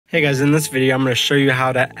Hey guys, in this video I'm going to show you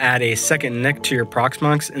how to add a second NIC to your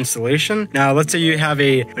Proxmox installation. Now let's say you have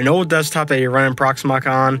an old desktop that you're running Proxmox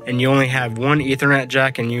on and you only have one Ethernet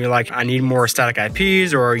jack and you're like, I need more static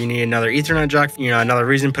IPs, or you need another Ethernet jack, another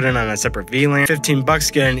reason, put it on a separate VLAN.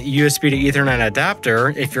 $15, get a USB to Ethernet adapter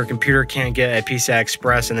if your computer can't get a PCI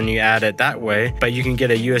Express, and then you add it that way. But you can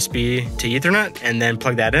get a USB to Ethernet and then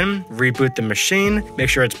plug that in, reboot the machine, make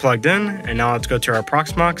sure it's plugged in, and now let's go to our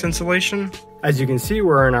Proxmox installation. As you can see,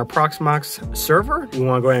 we're in our Proxmox server. We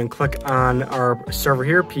want to go ahead and click on our server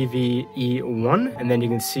here, PVE1, and then you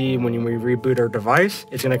can see when we reboot our device,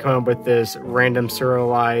 it's going to come up with this random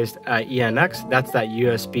serialized ENX. That's that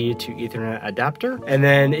USB to Ethernet adapter. And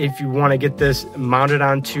then if you want to get this mounted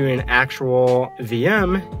onto an actual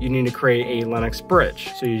VM, you need to create a Linux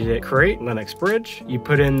bridge. So you hit create Linux bridge. You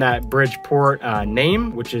put in that bridge port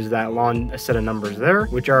name, which is that long set of numbers there,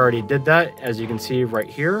 which I already did that. As you can see right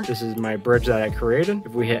here, this is my bridge that I created.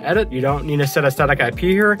 If we hit edit, you don't need to set a static IP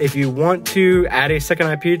here. If you want to add a second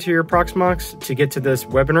IP to your Proxmox to get to this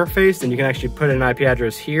web interface, then you can actually put an IP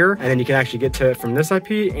address here, and then you can actually get to it from this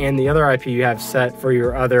IP and the other IP you have set for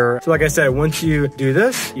your other. So like I said, once you do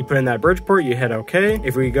this, you put in that bridge port, you hit OK.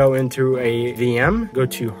 If we go into a VM, go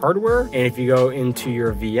to hardware, and if you go into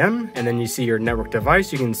your VM and then you see your network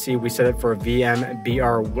device, you can see we set it for VM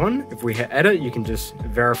BR1. If we hit edit, you can just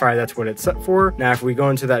verify that's what it's set for. Now if we go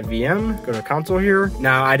into that VM, go to console here.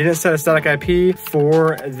 Now I didn't set a static IP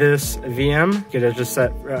for this VM because it's just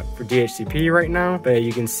set for DHCP right now, but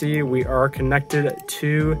you can see we are connected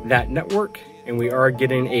to that network and we are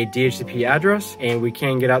getting a DHCP address and we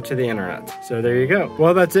can get out to the internet. So there you go.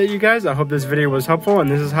 Well, that's it, you guys. I hope this video was helpful, and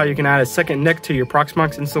this is how you can add a second NIC to your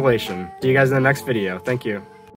Proxmox installation. See you guys in the next video. Thank you.